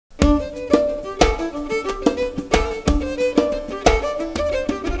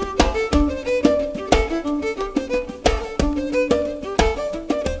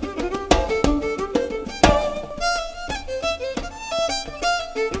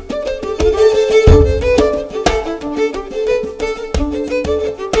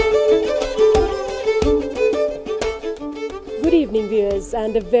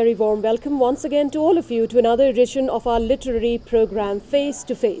and a very warm welcome once again to all of you to another edition of our literary program Face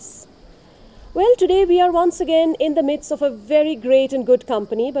to Face. Well, today we are once again in the midst of a very great and good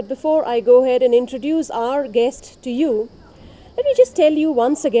company, but before I go ahead and introduce our guest to you, let me just tell you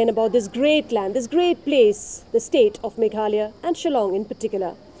once again about this great land, this great place, the state of Meghalaya and Shillong in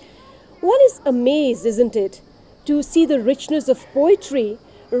particular. One is amazed, isn't it, to see the richness of poetry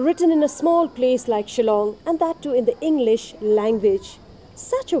written in a small place like Shillong, and that too in the English language.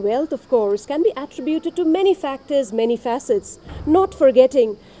 Such a wealth, of course, can be attributed to many factors, many facets, not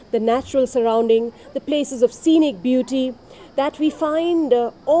forgetting the natural surrounding, the places of scenic beauty that we find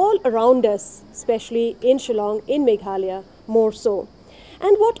all around us, especially in Shillong, in Meghalaya, more so.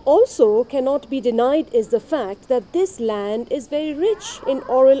 And what also cannot be denied is the fact that this land is very rich in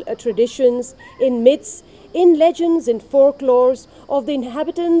oral traditions, in myths, in legends, in folklores of the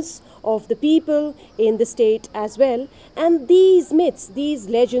inhabitants, of the people in the state as well. And these myths, these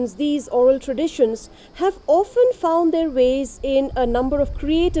legends, these oral traditions have often found their ways in a number of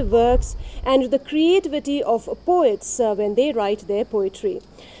creative works and the creativity of poets when they write their poetry.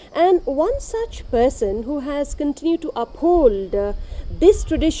 And one such person who has continued to uphold this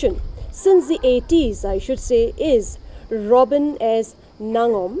tradition since the 80s, I should say, is Robin S.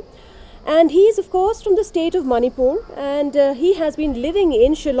 Ngangom. And he is, of course, from the state of Manipur, and he has been living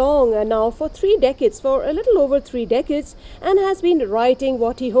in Shillong now for 3 decades, for a little over 3 decades, and has been writing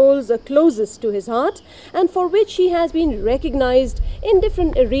what he holds closest to his heart, and for which he has been recognized in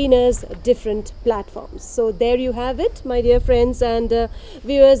different arenas, different platforms. So there you have it, my dear friends and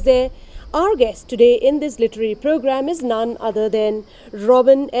viewers there. Our guest today in this literary program is none other than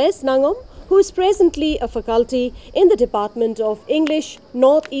Robin S. Ngangom, who is presently a faculty in the Department of English,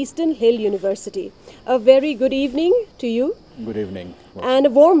 Northeastern Hill University. A very good evening to you. Good evening. And a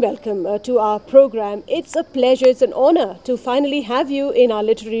warm welcome to our program. It's a pleasure, it's an honor to finally have you in our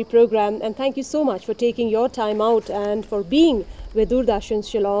literary program, and thank you so much for taking your time out and for being with Doordarshan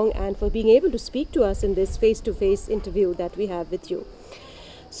Shillong and for being able to speak to us in this face-to-face interview that we have with you.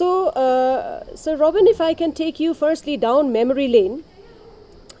 So, Sir Robin, if I can take you firstly down memory lane,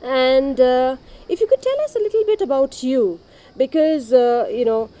 and if you could tell us a little bit about you, because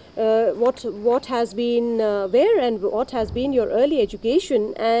what has been where and what has been your early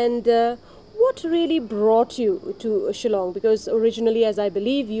education, and what really brought you to Shillong, because originally, as I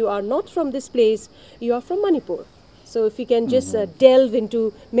believe, you are not from this place, you are from Manipur. So if you can just delve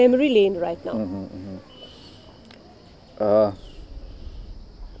into memory lane right now.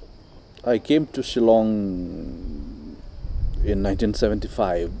 I came to Shillong in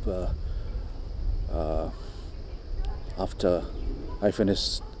 1975 after I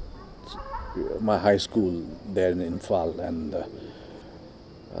finished my high school there in Imphal, and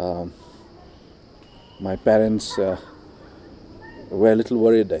my parents were a little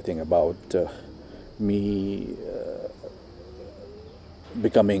worried, I think, about me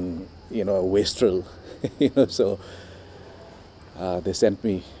becoming, a wastrel, so they sent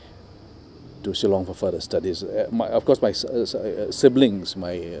me to Shillong for further studies. Of course, my siblings,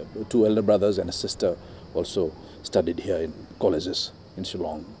 my 2 elder brothers and a sister, also studied here in colleges in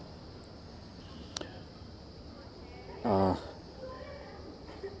Shillong.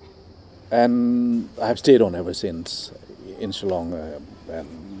 And I have stayed on ever since in Shillong,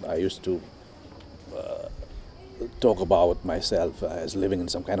 and I used to talk about myself as living in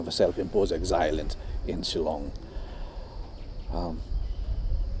some kind of a self-imposed exile in Shillong.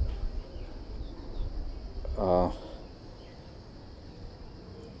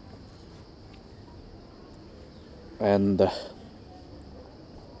 And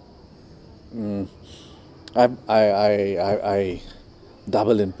I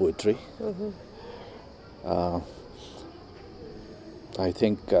dabble in poetry. I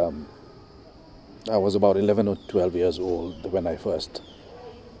think I was about 11 or 12 years old when I first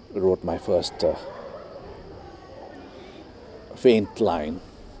wrote my first faint line,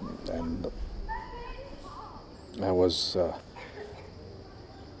 and I was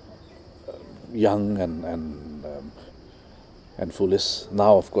young and foolish.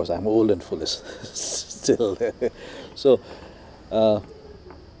 Now, of course, I'm old and foolish still. So,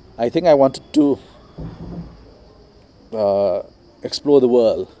 I think I wanted to explore the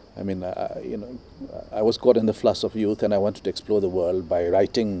world. I mean, I was caught in the flush of youth, and I wanted to explore the world by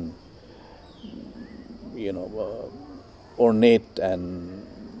writing, ornate and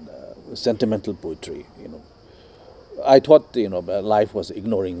sentimental poetry. I thought, life was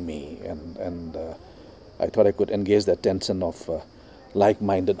ignoring me, and I thought I could engage the attention of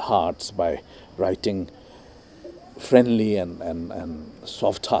like-minded hearts by writing friendly and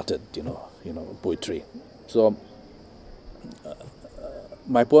soft-hearted, poetry. So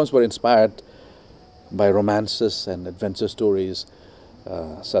my poems were inspired by romances and adventure stories,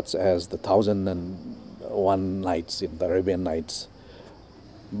 such as the 1001 Nights in the Arabian Nights.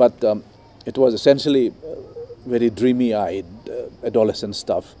 But it was essentially very dreamy-eyed adolescent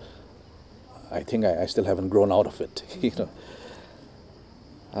stuff. I think I still haven't grown out of it, you know.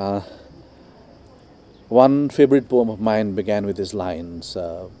 One favorite poem of mine began with these lines: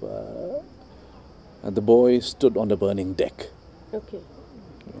 "The boy stood on the burning deck." Okay.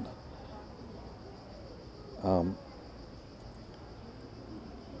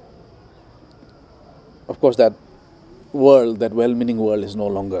 Of course, that world, that well-meaning world, is no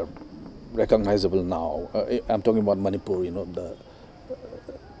longer recognizable now. I'm talking about Manipur. You know, the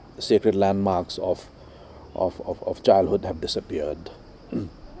sacred landmarks of childhood have disappeared.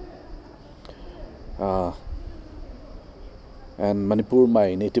 And Manipur,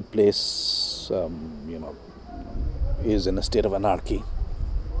 my native place, you know, is in a state of anarchy.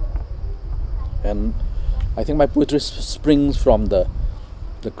 And I think my poetry springs from the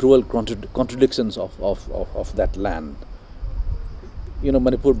cruel contradictions of that land. You know,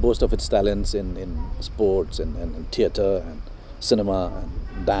 Manipur boasts of its talents in sports and theatre and cinema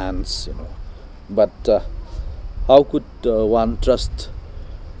and dance, you know. But how could one trust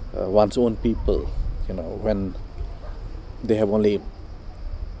one's own people, you know, when they have only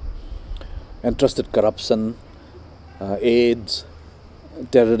entrusted corruption, AIDS,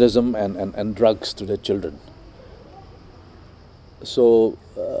 terrorism and drugs to their children? So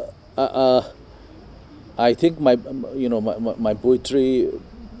I think my poetry,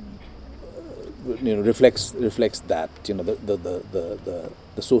 you know, reflects that, you know, the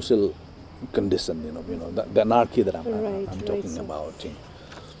social condition, you know the anarchy that I'm talking about. You know.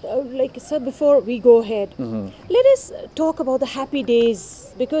 Like, sir, before we go ahead, let us talk about the happy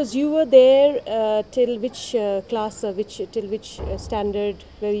days, because you were there till which class, till which standard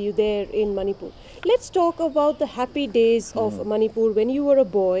were you there in Manipur? Let's talk about the happy days of Manipur when you were a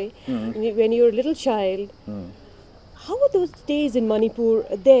boy, when you were a little child. How were those days in Manipur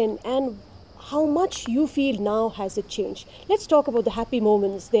then, and how much you feel now has it changed? Let's talk about the happy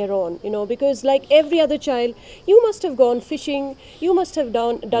moments thereon, you know, because like every other child, you must have gone fishing, you must have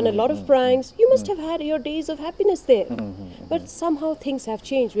done a lot of pranks, you must have had your days of happiness there. But somehow things have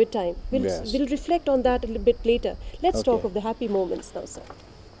changed with time. We'll reflect on that a little bit later. Let's talk of the happy moments now, sir.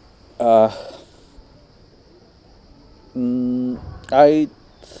 I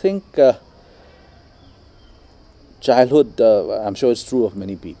think childhood, I'm sure it's true of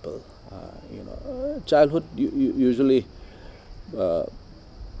many people. You know, childhood usually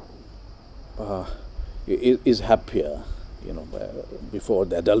is happier, you know, before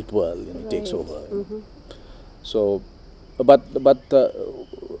the adult world, you know, takes over. You know. So, but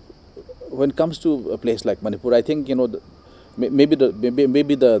when it comes to a place like Manipur, I think, you know, maybe the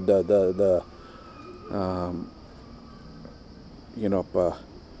you know,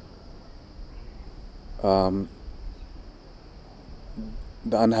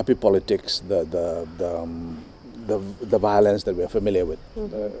 the unhappy politics, the violence that we are familiar with,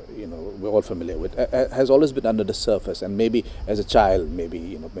 you know, we're all familiar with, has always been under the surface. And maybe as a child, maybe,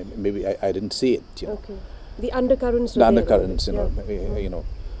 you know, maybe I didn't see it. You know. Okay. The undercurrents. The undercurrents, you know, you know.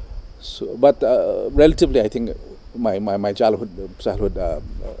 So, but relatively, I think my childhood.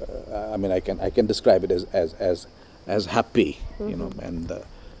 I mean, I can describe it as happy, you know. And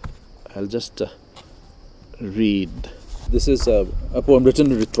I'll just read. This is a poem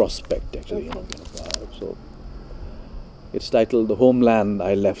written in retrospect, actually. Okay. So it's titled "The Homeland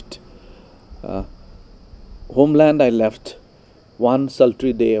I Left." Homeland I left, one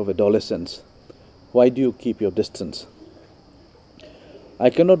sultry day of adolescence. Why do you keep your distance? I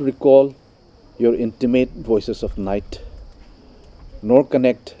cannot recall your intimate voices of night, nor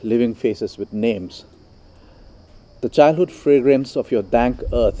connect living faces with names. The childhood fragrance of your dank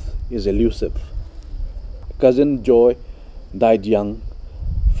earth is elusive. Cousin Joy died young,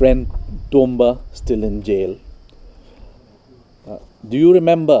 friend Tomba still in jail. Do you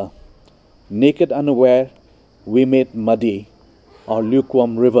remember, naked unaware, we made muddy our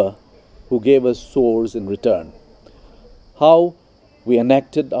lukewarm river, who gave us sores in return? How we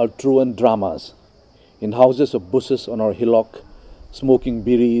enacted our truant dramas in houses of bushes on our hillock, smoking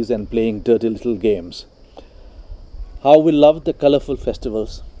biris and playing dirty little games. How we loved the colorful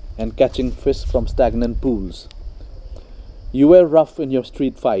festivals and catching fish from stagnant pools. You were rough in your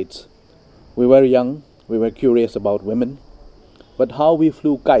street fights. We were young, we were curious about women. But how we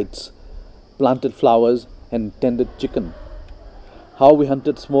flew kites, planted flowers and tended chicken. How we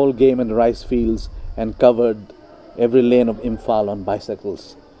hunted small game in rice fields and covered every lane of Imphal on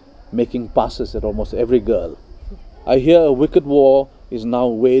bicycles, making passes at almost every girl. I hear a wicked war is now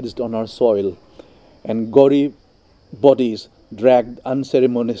waged on our soil, and gory bodies dragged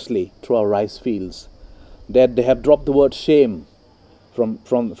unceremoniously through our rice fields. That they have dropped the word shame from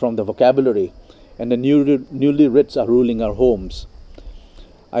the vocabulary, and the newly rich are ruling our homes.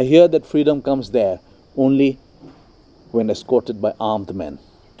 I hear that freedom comes there only when escorted by armed men.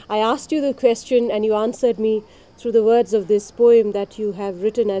 I asked you the question and you answered me through the words of this poem that you have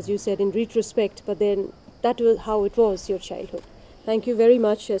written, as you said, in retrospect, but then that was how it was, your childhood. Thank you very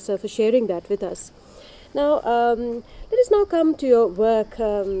much, sir, for sharing that with us. Now, let us now come to your work,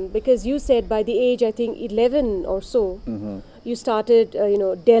 because you said by the age, I think, 11 or so, you started,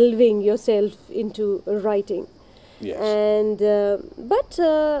 delving yourself into writing. Yes. And but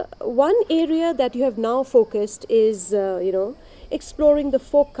one area that you have now focused is, exploring the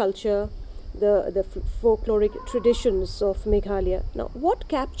folk culture, the folkloric traditions of Meghalaya. Now, what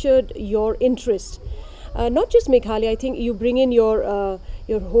captured your interest? Not just Meghalaya, I think you bring in your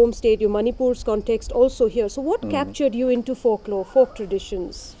home state, your Manipur's context also here. So what captured you into folklore, folk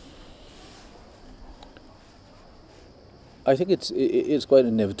traditions? I think it's quite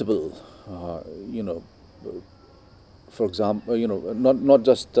inevitable, for example, not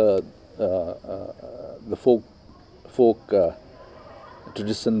just the folk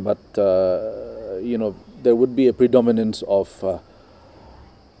tradition, but there would be a predominance of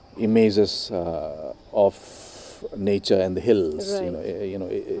images of nature and the hills. Right.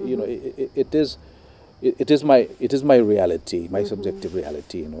 It is my reality, my subjective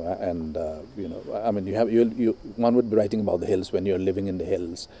reality. And I mean, one would be writing about the hills when you're living in the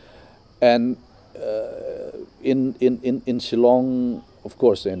hills, and in Shillong, of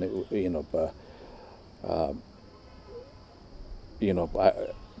course, one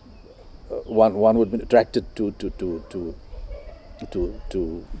would be attracted to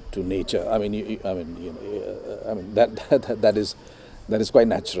nature. I mean, that is quite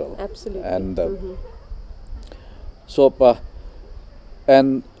natural. Absolutely.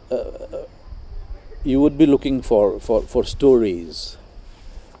 And you would be looking for stories,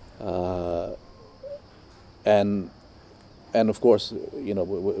 and of course,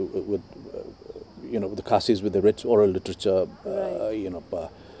 with the Khasis with the rich oral literature, right.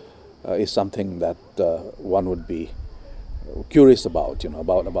 Is something that one would be curious about,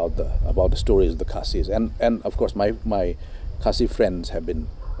 about the stories of the Khasis, and of course my Khasi friends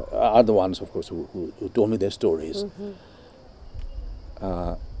are the ones, of course, who told me their stories.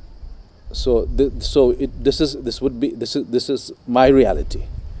 This is my reality,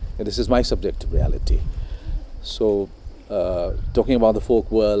 and this is my subjective reality. So talking about the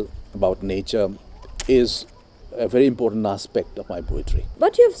folk world, about nature, is a very important aspect of my poetry.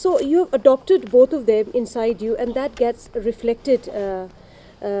 But you have adopted both of them inside you, and that gets reflected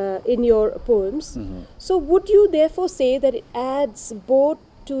in your poems. So would you therefore say that it adds both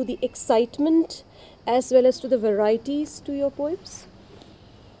to the excitement as well as to the varieties to your poems?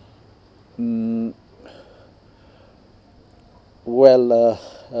 Well,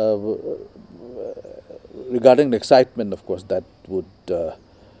 regarding the excitement, of course, that would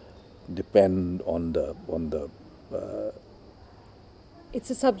depend on the. It's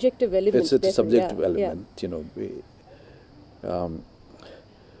a subjective element. It's a subjective element.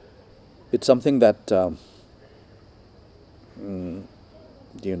 It's something that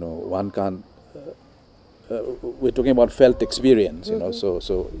one can't. We're talking about felt experience, So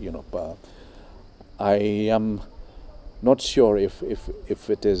I am not sure if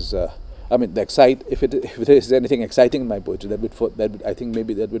it is. I mean, if it is anything exciting in my poetry, I think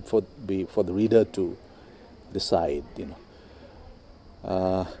maybe that would be for the reader to decide,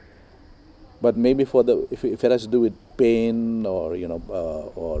 but maybe if it has to do with pain or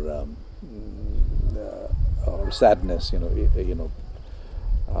or sadness,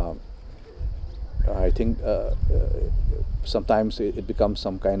 I think sometimes it becomes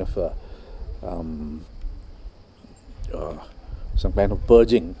some kind of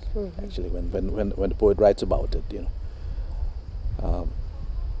purging, actually, when the poet writes about it,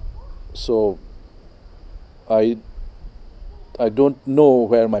 so I don't know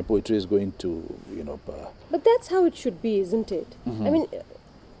where my poetry is going to, But that's how it should be, isn't it? I mean,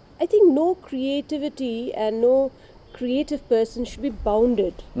 I think no creativity and no creative person should be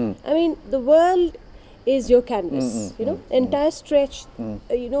bounded. I mean, the world is your canvas, entire stretch,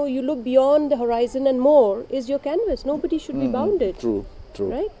 you look beyond the horizon and more is your canvas. Nobody should be bounded. True.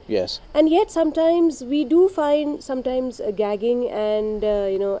 Right? Yes. And yet sometimes we do find gagging and,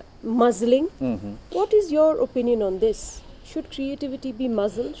 muzzling. What is your opinion on this? Should creativity be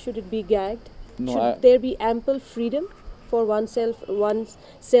muzzled? Should it be gagged? No, should there be ample freedom for one's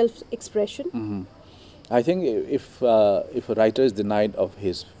self-expression? I think if a writer is denied of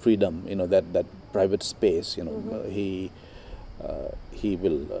his freedom, that private space, he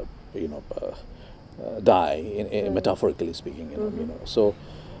will die, metaphorically speaking. So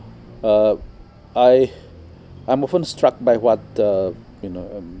I'm often struck by what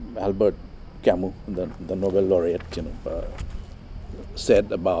Albert Camus, the Nobel laureate,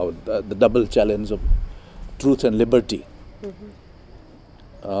 said about the double challenge of truth and liberty.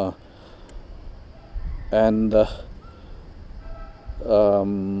 And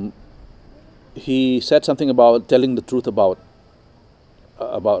he said something about telling the truth about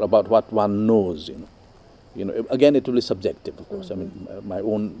what one knows. Again, it will be subjective, of course. I mean, my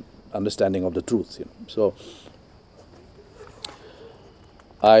own understanding of the truth. So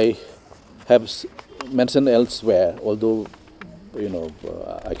I have mentioned elsewhere, although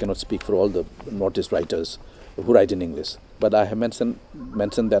I cannot speak for all the Northeast writers who write in English, but I have mentioned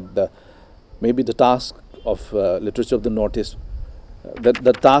that maybe the task of literature of the Northeast,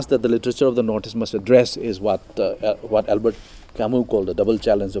 the task that the literature of the Northeast must address is what Albert Camus called the double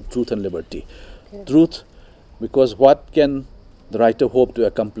challenge of truth and liberty. Okay. Truth, because what can the writer hope to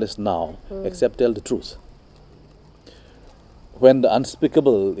accomplish now except tell the truth? When the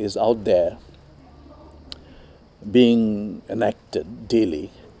unspeakable is out there being enacted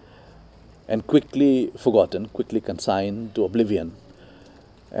daily and quickly forgotten, quickly consigned to oblivion,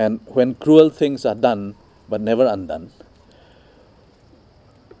 and when cruel things are done but never undone,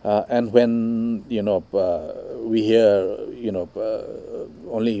 and when we hear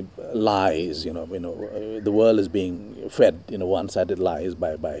only lies, the world is being fed one-sided lies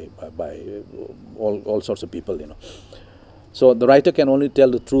by all sorts of people, So the writer can only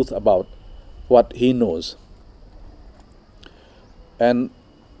tell the truth about what he knows, and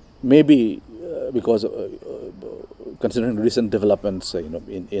maybe because considering recent developments,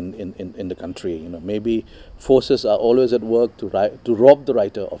 in the country, maybe forces are always at work to rob the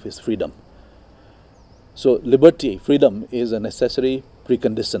writer of his freedom. So liberty, freedom, is a necessary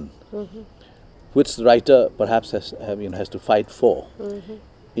precondition, which the writer perhaps has to fight for,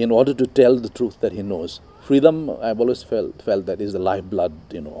 in order to tell the truth that he knows. Freedom, I've always felt that is the lifeblood,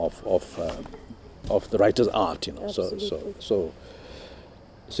 of the writer's art.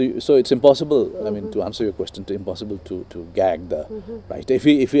 So it's impossible. I mean, to answer your question, it's impossible to gag the writer. If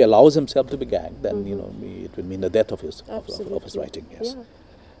he allows himself to be gagged, then it will mean the death of his writing. Yes.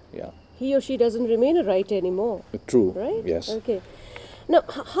 Yeah. He or she doesn't remain a writer anymore. True. Right. Yes. Okay. Now,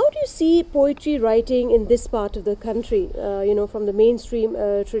 how do you see poetry writing in this part of the country? From the mainstream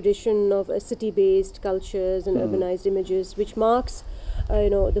tradition of city-based cultures and urbanized images, which marks,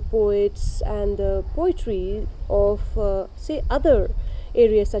 the poets and the poetry of, say, other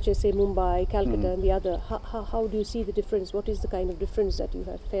areas such as, say, Mumbai, Calcutta, and the other. How do you see the difference? What is the kind of difference that you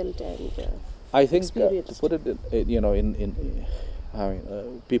have felt and I think experienced? To put it,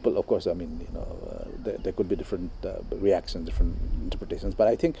 people, of course, there could be different reactions, different interpretations, but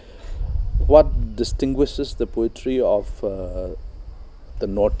I think what distinguishes the poetry of the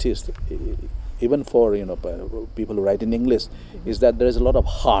Northeast, even for people who write in English, is that there is a lot of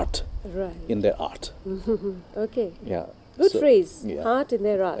heart in their art. Okay. Yeah. Good phrase. Yeah. Heart in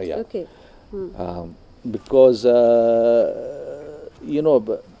their art. Yeah. Okay. Because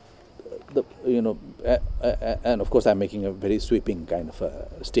and of course I'm making a very sweeping kind of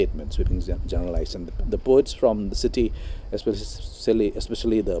statement, sweeping generalization. The poets from the city,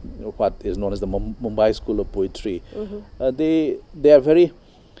 especially the what is known as the Mumbai School of Poetry, they're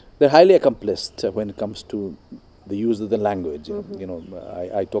highly accomplished when it comes to the use of the language.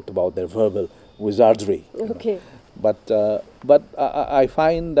 I talked about their verbal wizardry. Okay. But I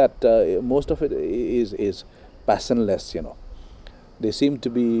find that most of it is passionless. They seem to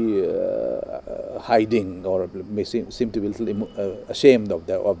be hiding, or may seem to be a little ashamed of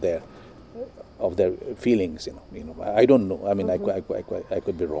their feelings. I don't know. I mean, I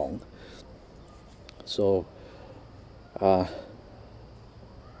could be wrong. So,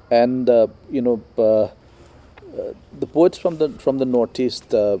 the poets from the Northeast,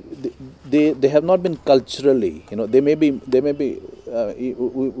 they have not been culturally, they may be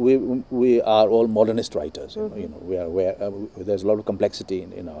we are all modernist writers. We are aware there's a lot of complexity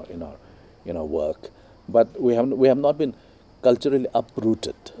in our work, but we have not been culturally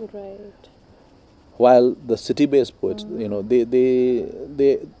uprooted. Right. While the city-based poets,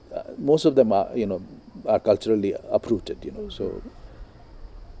 they most of them are culturally uprooted.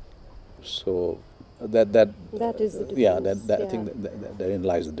 So that is the difference. I think that therein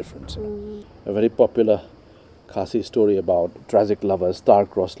lies the difference. A very popular Khasi story about tragic lovers,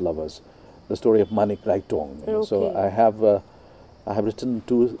 star-crossed lovers, the story of Manik Raitong. Okay. So I have written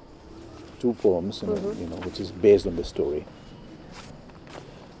two two poems, which is based on the story.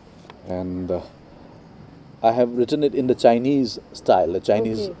 And I have written it in the Chinese style, the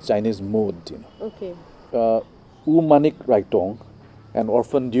Chinese mode. Okay. U Manik Raitong, an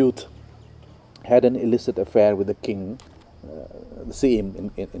orphaned youth, had an illicit affair with the king, the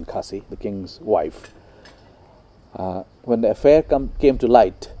Singh in Khasi, the king's wife. When the affair came to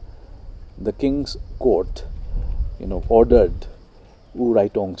light, the king's court, ordered U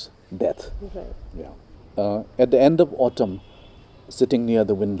Raitong's death. Right. Yeah. At the end of autumn, sitting near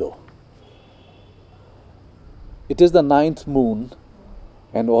the window. It is the 9th moon,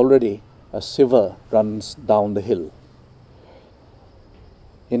 and already a shiver runs down the hill.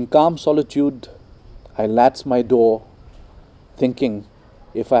 In calm solitude, I latch my door, thinking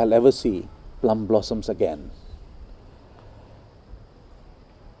if I'll ever see plum blossoms again.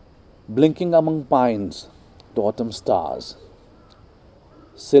 Blinking among pines, the autumn stars,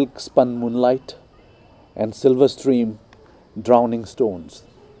 silk spun moonlight, and silver stream drowning stones.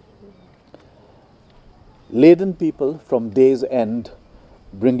 Laden people from day's end,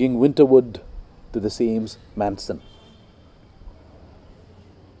 bringing winterwood to the Singh's mansion.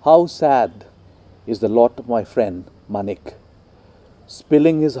 How sad is the lot of my friend Manik,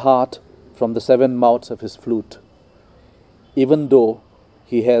 spilling his heart from the 7 mouths of his flute, even though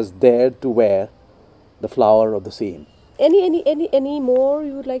he has dared to wear the flower of the Singh. Any more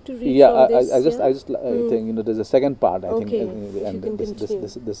you would like to read from this? I just think there's a second part. I think, and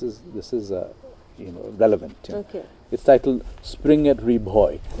this is relevant. Okay. It's titled "Spring at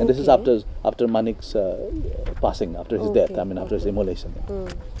Rebhoy," and this is after Manik's passing, after his death. I mean, after his immolation.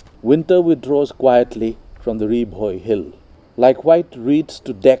 Winter withdraws quietly from the Rebhoy hill, like white reeds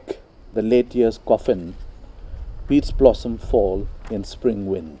to deck the late year's coffin. Peach blossom fall in spring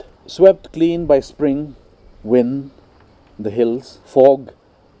wind, swept clean by spring wind. The hills, fog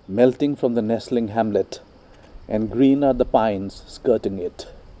melting from the nestling hamlet, and green are the pines skirting it.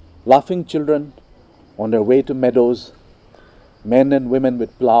 Laughing children on their way to meadows, men and women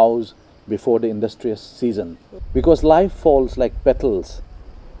with plows before the industrious season. Because life falls like petals,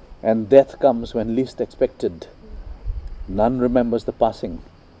 and death comes when least expected, none remembers the passing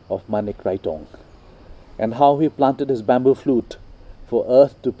of Manik Raitong, and how he planted his bamboo flute for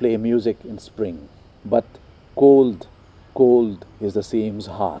earth to play music in spring. But cold is the Singh's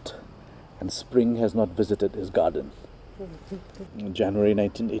heart, and spring has not visited his garden. January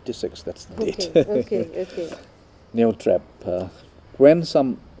 1986, that's the date. Okay. New trap. When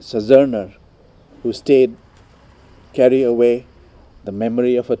some sojourner who stayed carry away the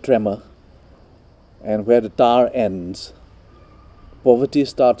memory of a tremor, and where the tar ends, poverty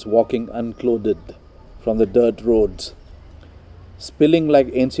starts walking unclothed from the dirt roads, spilling like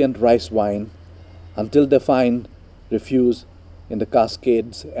ancient rice wine, until they find refuge in the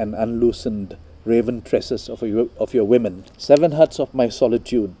cascades and unloosened raven tresses of your women. 7 huts of my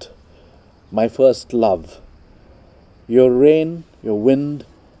solitude, my first love. Your rain, your wind,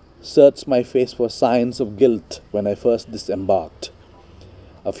 searched my face for signs of guilt when I first disembarked,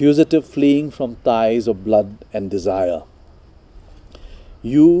 a fugitive fleeing from ties of blood and desire.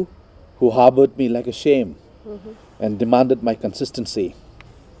 You who harbored me like a shame and demanded my consistency.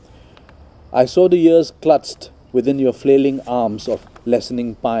 I saw the years clutched within your flailing arms of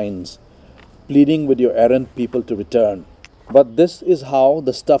lessening pines, pleading with your errant people to return. But this is how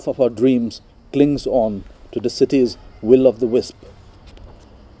the stuff of our dreams clings on to the city's will of the wisp.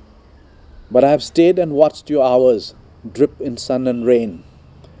 But I have stayed and watched your hours drip in sun and rain.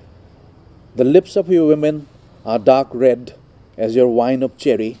 The lips of your women are dark red as your wine of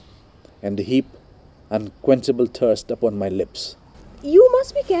cherry, and heap unquenchable thirst upon my lips. You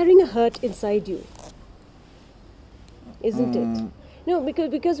must be carrying a hurt inside you, isn't it? No,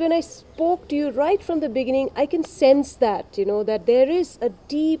 because when I spoke to you right from the beginning, I can sense that, that there is a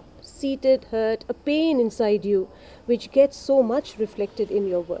deep-seated hurt, a pain inside you, which gets so much reflected in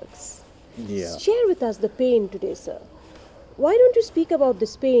your works. Yeah. Share with us the pain today, sir. Why don't you speak about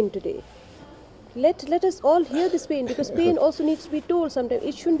this pain today? Let us all hear this pain, because pain also needs to be told sometimes.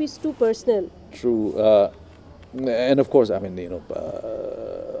 It shouldn't be too personal. True. And of course, I mean,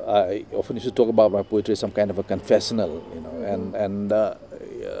 I often used to talk about my poetry as some kind of a confessional, and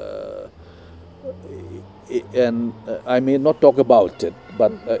I may not talk about it,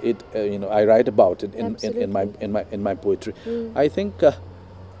 but I write about it in my poetry. I think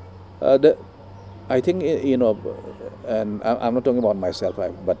and I'm not talking about myself,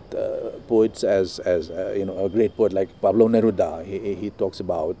 but poets as a great poet like Pablo Neruda, he talks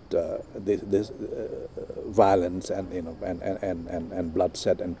about this violence and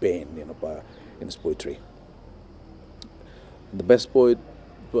bloodshed and pain in his poetry. The best poet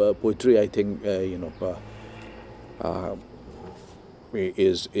poetry, I think,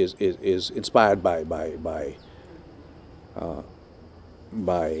 is inspired by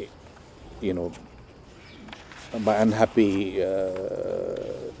you know by unhappy,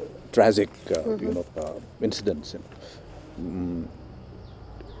 tragic, incidents.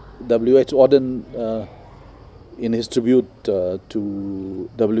 W.H. Auden, in his tribute to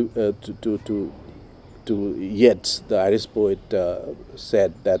Yeats, the Irish poet,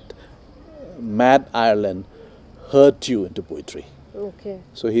 said that mad Ireland hurt you into poetry. Okay.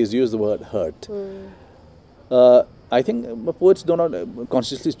 So he's used the word hurt. I think poets do not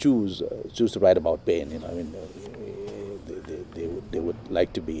consciously choose to write about pain. I mean, they would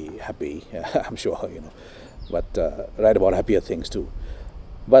like to be happy. I'm sure, but write about happier things too.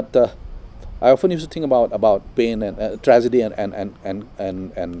 But I often used to think about pain and tragedy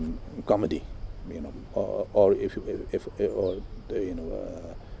and comedy, or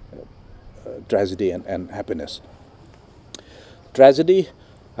tragedy and happiness. Tragedy,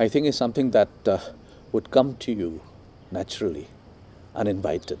 I think, is something that would come to you naturally,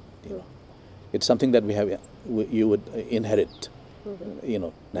 uninvited. It's something that you would inherit,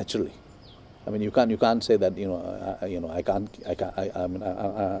 naturally. I mean, you can't say that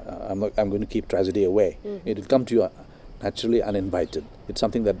I'm going to keep tragedy away. It will come to you naturally, uninvited. It's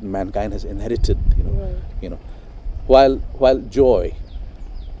something that mankind has inherited. While joy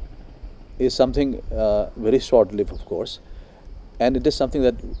is something very short-lived, of course, and it is something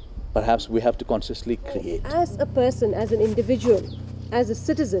that perhaps we have to consciously create. As a person, as an individual, as a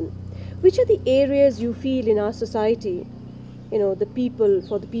citizen, which are the areas you feel in our society, the people,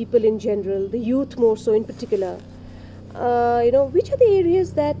 for the people in general, the youth more so in particular, which are the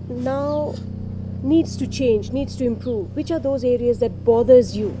areas that now needs to change, needs to improve? Which are those areas that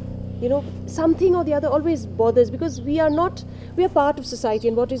bothers you? Something or the other always bothers, because we are part of society,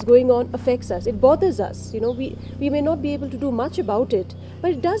 and what is going on affects us. It bothers us. We may not be able to do much about it,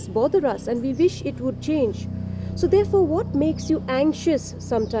 but it does bother us, and we wish it would change. So therefore, what makes you anxious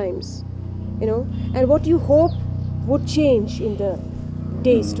sometimes, and what you hope would change in the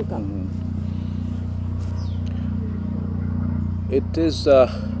days to come? It is,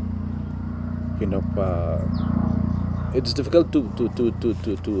 it's difficult to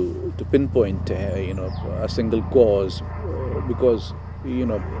pinpoint, a single cause, because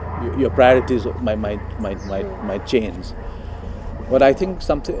your priorities might change. But I think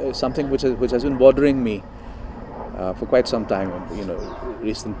something which has been bothering me for quite some time,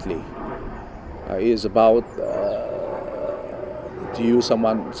 recently, is about, to use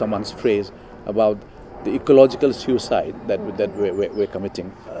someone's phrase, about the ecological suicide that we're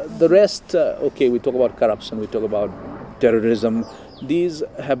committing. The rest, okay, we talk about corruption, we talk about terrorism. These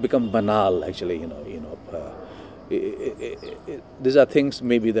have become banal, actually. These are things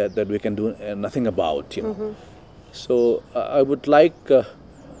maybe that we can do nothing about. So I would like the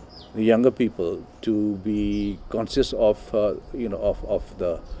younger people to be conscious of the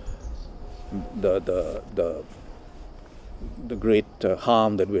great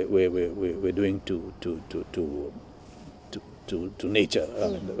harm that we're doing to nature,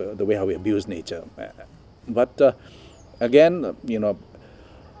 the way how we abuse nature. But again,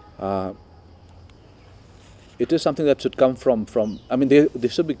 it is something that should come from. I mean, they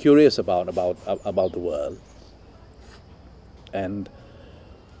should be curious about the world, and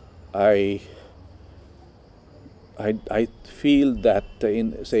I feel that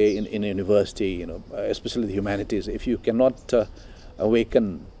in university, especially the humanities, if you cannot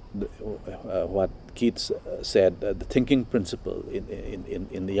awaken what Keats said, the thinking principle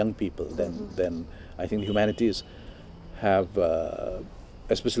in the young people, then I think the humanities have,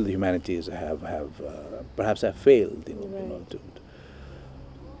 especially the humanities, perhaps have failed.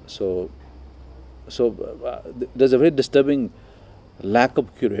 So there's a very disturbing lack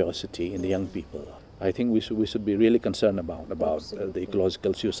of curiosity in the young people. I think we should be really concerned about the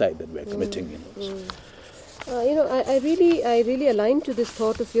ecological suicide that we're committing. I really align to this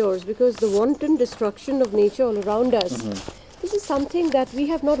thought of yours, because the wanton destruction of nature all around us, this is something that we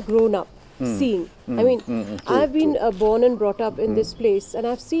have not grown up seeing. I mean, I've been born and brought up in this place, and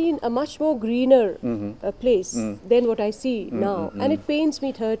I've seen a much more greener place than what I see now, and it pains me,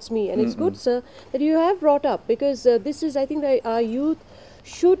 it hurts me, and it's good, sir, that you have brought up, because this is, I think, that our youth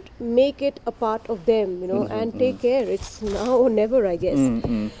should make it a part of them, and take care. It's now or never, I guess.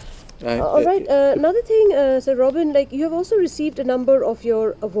 All right. Another thing, Sir Robin, like you have also received a number of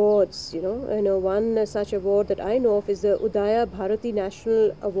your awards. One such award that I know of is the Udaya Bharati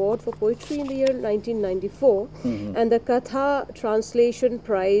National Award for Poetry in the year 1994, and the Katha Translation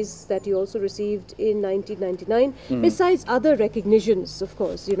Prize that you also received in 1999. Besides other recognitions, of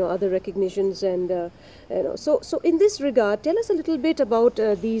course, other recognitions, and So in this regard, tell us a little bit about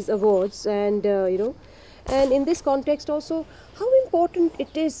these awards, and in this context also, how important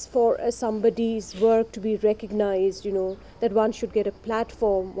it is for somebody's work to be recognized, that one should get a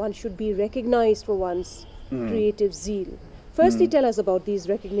platform, one should be recognized for one's creative zeal. Firstly, tell us about these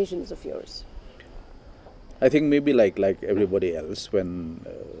recognitions of yours. I think maybe like everybody else, when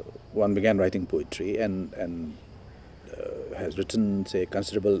one began writing poetry and has written, say, a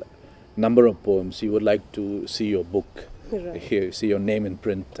considerable number of poems, you would like to see your book, Right. see your name in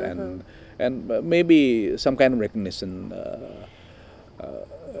print, and maybe some kind of recognition,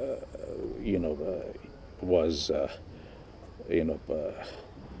 was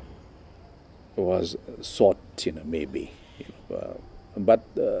was sought, maybe, but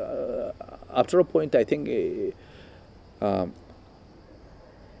after a point, I think, I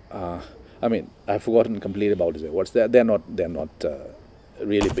mean, I've forgotten completely about these awards. They're not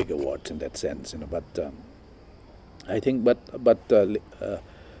really big awards in that sense, but I think,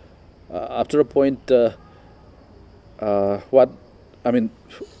 after a point, what I mean,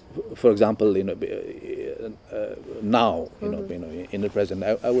 for example, now, in the present,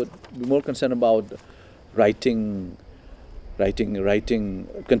 I would be more concerned about writing,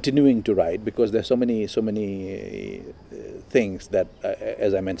 continuing to write, because there's so many things that,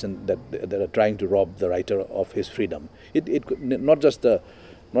 as I mentioned, that are trying to rob the writer of his freedom. It could not just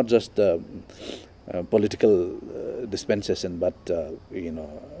political dispensation, but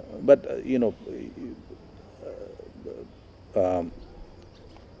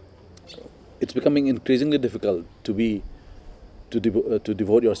it's becoming increasingly difficult to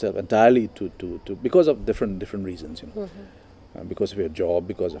devote yourself entirely to because of different reasons, because of your job,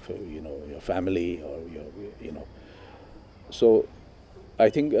 because of your family, or your. So, I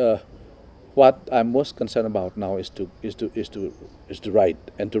think what I'm most concerned about now is to write,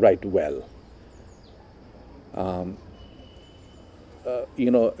 and to write well.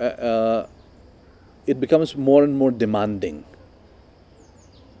 It becomes more and more demanding,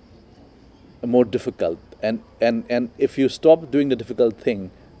 more difficult, and if you stop doing the difficult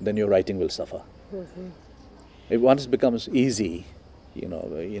thing, then your writing will suffer. If once it becomes easy,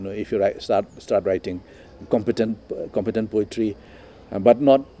 if you start writing competent poetry, but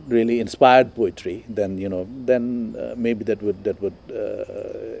not really inspired poetry, then maybe that would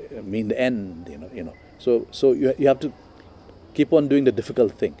mean the end. So you have to keep on doing the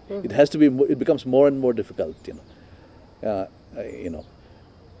difficult thing. It has to be. It becomes more and more difficult.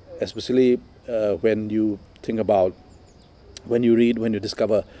 Especially when you think about, when you read, when you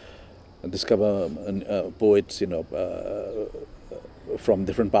discover poets, from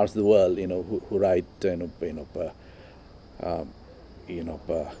different parts of the world, who write,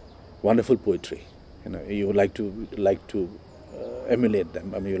 wonderful poetry. You would like to emulate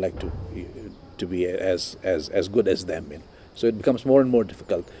them. I mean, you like to be as good as them. So it becomes more and more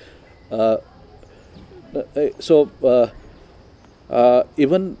difficult.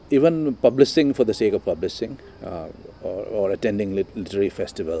 Even publishing for the sake of publishing, or attending literary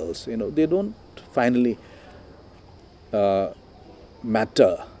festivals, they don't finally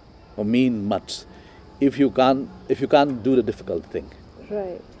matter or mean much if you can't do the difficult thing.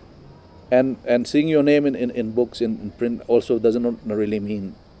 Right. And seeing your name in books, in print, also doesn't really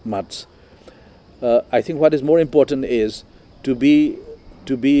mean much. I think what is more important is to be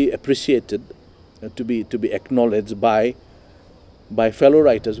appreciated, to be acknowledged by fellow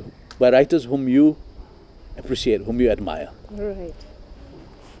writers, by writers whom you appreciate, whom you admire. Right.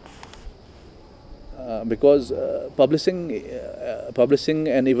 Because publishing,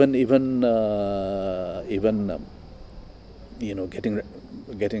 and even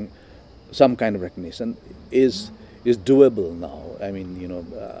getting some kind of recognition is doable now. I mean,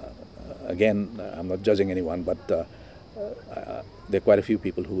 again, I'm not judging anyone, but there are quite a few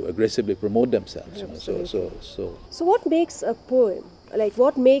people who aggressively promote themselves. So what makes a poem? Like,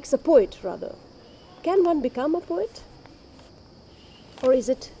 what makes a poet, rather? Can one become a poet? Or is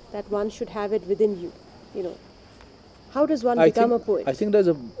it that one should have it within you? How does one become a poet? I think there's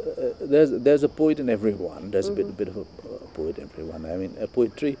a poet in everyone. There's a bit of a poet in everyone. I mean,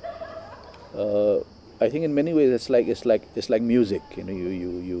 poetry. I think in many ways it's like music.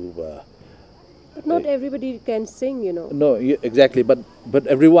 But not everybody can sing. No, exactly. But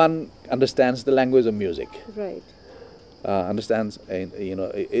everyone understands the language of music. Right. understands, and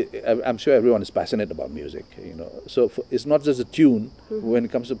I'm sure everyone is passionate about music. So it's not just a tune. When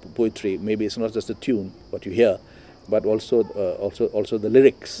it comes to poetry. Maybe it's not just a tune what you hear, but also the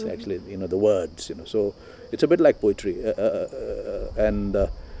lyrics. Actually, the words. So it's a bit like poetry, and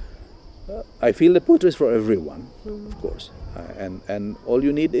I feel that poetry is for everyone, of course, and all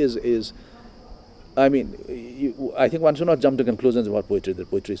you need is. I mean, I think one should not jump to conclusions about poetry. That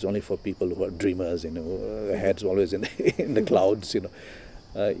poetry is only for people who are dreamers. Their heads always in in the clouds.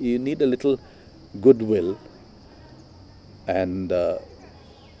 You need a little goodwill, and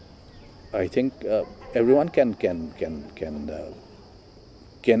I think everyone can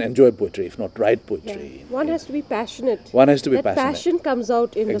enjoy poetry, if not write poetry. Yeah. One has to be passionate. One has to be passionate. That passion comes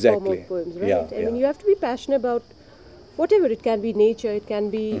out in the form of poems, right? Yeah, I mean, you have to be passionate about whatever. It can be nature, it can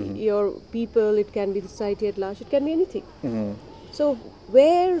be your people, it can be the society at large, it can be anything. So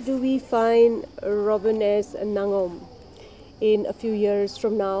where do we find Robin S. Ngangom in a few years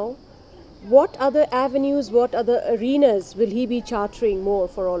from now? What other avenues, what other arenas will he be chartering more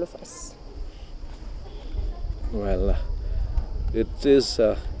for all of us? Well, it is,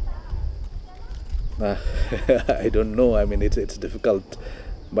 I don't know, I mean, it's difficult,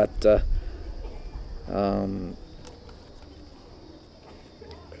 but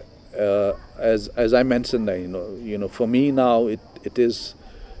as I mentioned, for me now it is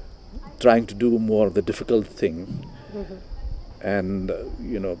trying to do more of the difficult thing, and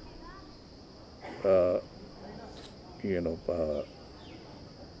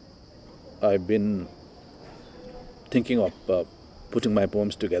I've been thinking of putting my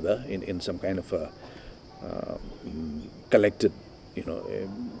poems together in some kind of a collected,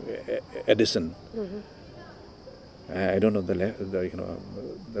 edition. I don't know the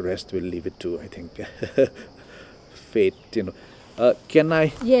rest. We'll leave it to, I think, fate. Can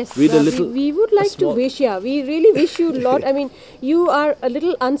I read a little? We would like to wish. Yeah, we really wish you a lot. I mean, you are a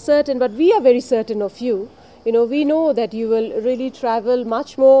little uncertain, but we are very certain of you. We know that you will really travel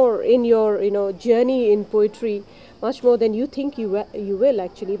much more in your journey in poetry, much more than you think you will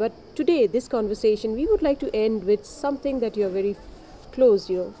actually. But today, this conversation, we would like to end with something that you are very close,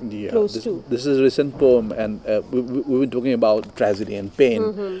 close to. This is a recent poem, and we've been talking about tragedy and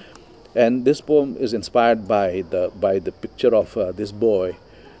pain, and this poem is inspired by the picture of this boy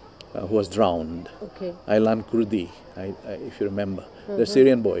who was drowned. Okay. Aylan Kurdi, if you remember, the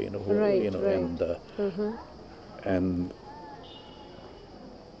Syrian boy, who, right. and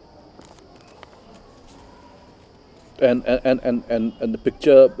the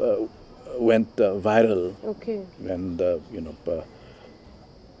picture went viral. Okay. And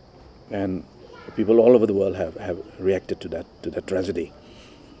and people all over the world have reacted to that tragedy.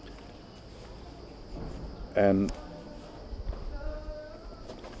 And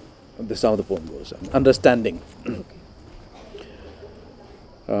this is how the poem goes. Understanding.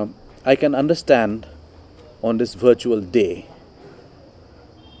 I can understand on this virtual day,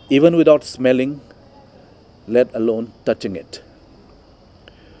 even without smelling, let alone touching it.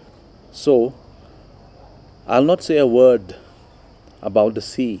 So, I'll not say a word about the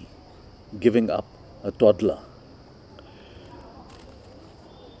sea giving up a toddler.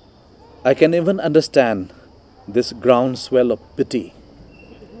 I can even understand this groundswell of pity,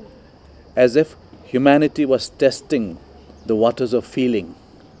 as if humanity was testing the waters of feeling.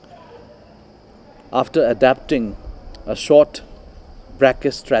 After adapting a short,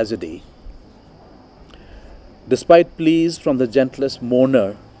 brackish tragedy, despite pleas from the gentlest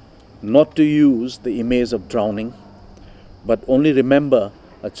mourner not to use the image of drowning, but only remember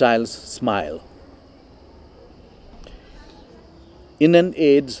a child's smile. In an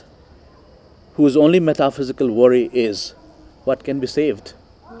age whose only metaphysical worry is what can be saved,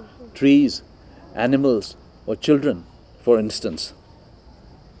 trees, animals, or children, for instance,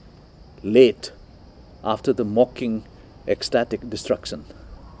 late after the mocking, ecstatic destruction.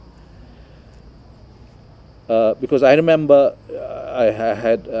 Because I remember I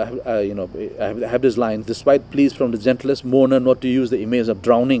have this line: despite pleas from the gentlest mourner not to use the image of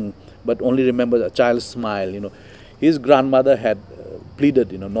drowning, but only remember a child's smile. His grandmother had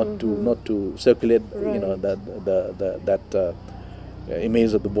pleaded, not to circulate, that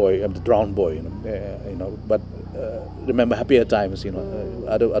image of the boy, of the drowned boy, but remember happier times,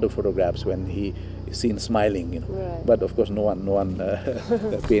 other photographs when he is seen smiling, Right. But of course, no one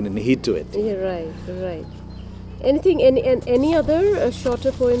paid any heed to it. Yeah, right. Any other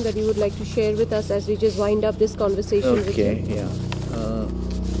shorter poem that you would like to share with us as we just wind up this conversation with you? Okay, yeah.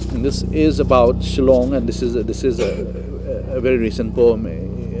 This is about Shillong, and this is a very recent poem.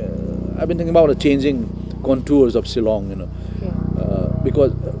 I've been thinking about the changing contours of Shillong, Okay.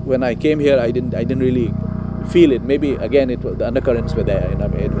 because when I came here, I didn't really feel it. Maybe again, the undercurrents were there.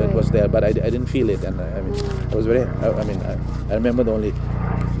 It was there, but I didn't feel it. And I mean, I was very. I remember the only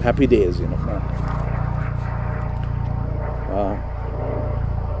happy days.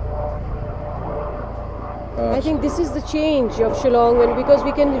 I think this is the change of Shillong, because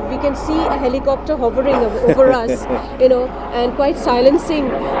we can see a helicopter hovering over us, and quite silencing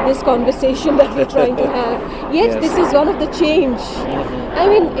this conversation that we're trying to have. Yet this is one of the change. I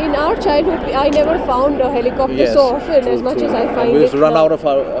mean, in our childhood, I never found a helicopter so often as much as I find it. We used to run now. out of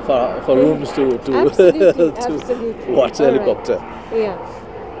our rooms to Absolutely, to absolutely. watch the helicopter. Yeah.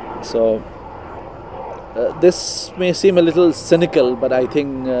 So this may seem a little cynical, but I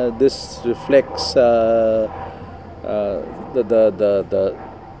think this reflects the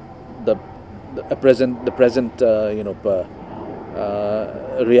present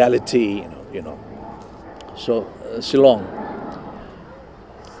reality. So Shillong,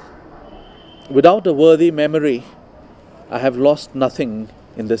 without a worthy memory, I have lost nothing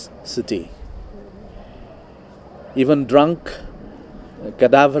in this city. Even drunk,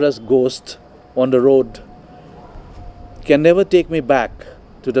 cadaverous ghost on the road can never take me back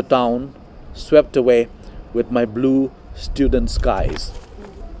to the town swept away with my blue student skies.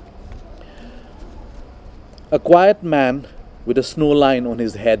 A quiet man with a snow line on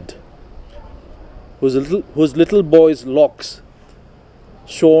his head, whose little boy's locks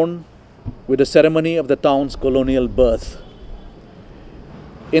shone with the ceremony of the town's colonial birth.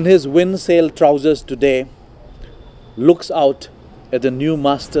 In his wind-sail trousers today, looks out at the new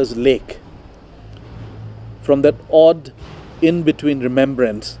master's lake. From that odd in-between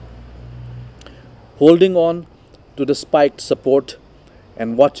remembrance, holding on to the spiked support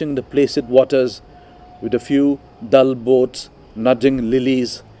and watching the placid waters with a few dull boats nudging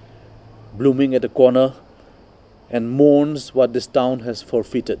lilies blooming at a corner, and mourns what this town has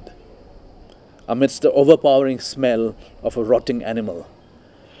forfeited amidst the overpowering smell of a rotting animal.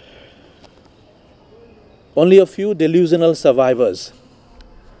 Only a few delusional survivors,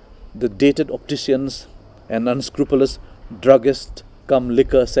 the dated opticians and unscrupulous druggists cum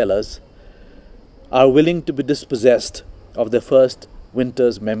liquor sellers, are willing to be dispossessed of their first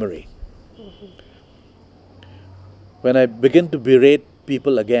winter's memory. When I begin to berate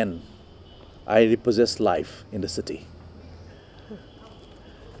people again, I repossess life in the city.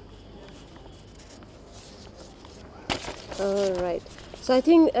 All right. So I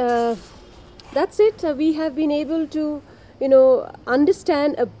think that's it. We have been able to,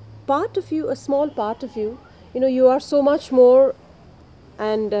 understand a part of you, a small part of you. You are so much more,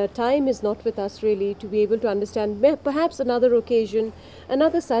 and time is not with us really to be able to understand. Perhaps another occasion,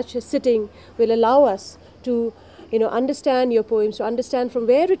 another such a sitting will allow us to, understand your poems, to understand from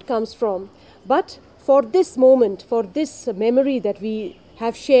where it comes from. But for this moment, for this memory that we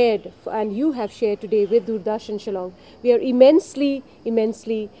have shared and you have shared today with Doordarshan Shillong, we are immensely,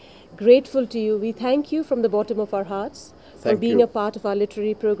 immensely grateful to you. We thank you from the bottom of our hearts for being a part of our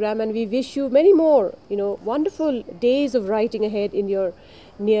literary program, and we wish you many more, wonderful days of writing ahead in your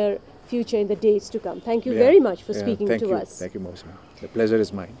near future, in the days to come. Thank you very much for speaking to us. Thank you, Mosima. The pleasure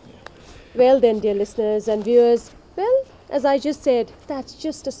is mine. Well then, dear listeners and viewers, well, as I just said, that's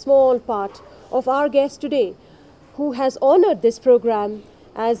just a small part of our guest today, who has honored this program,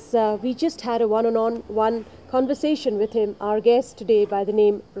 as we just had a one-on-one conversation with him, our guest today by the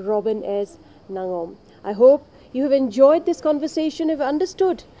name Robin S. Ngangom. I hope you have enjoyed this conversation, have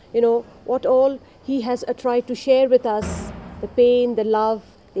understood, what all he has tried to share with us, the pain, the love,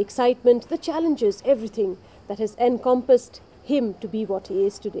 the excitement, the challenges, everything that has encompassed him to be what he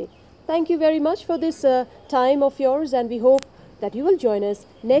is today. Thank you very much for this time of yours, and we hope that you will join us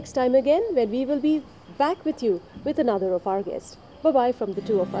next time again when we will be back with you with another of our guests. Bye-bye from the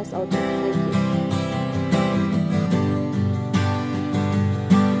two of us out there.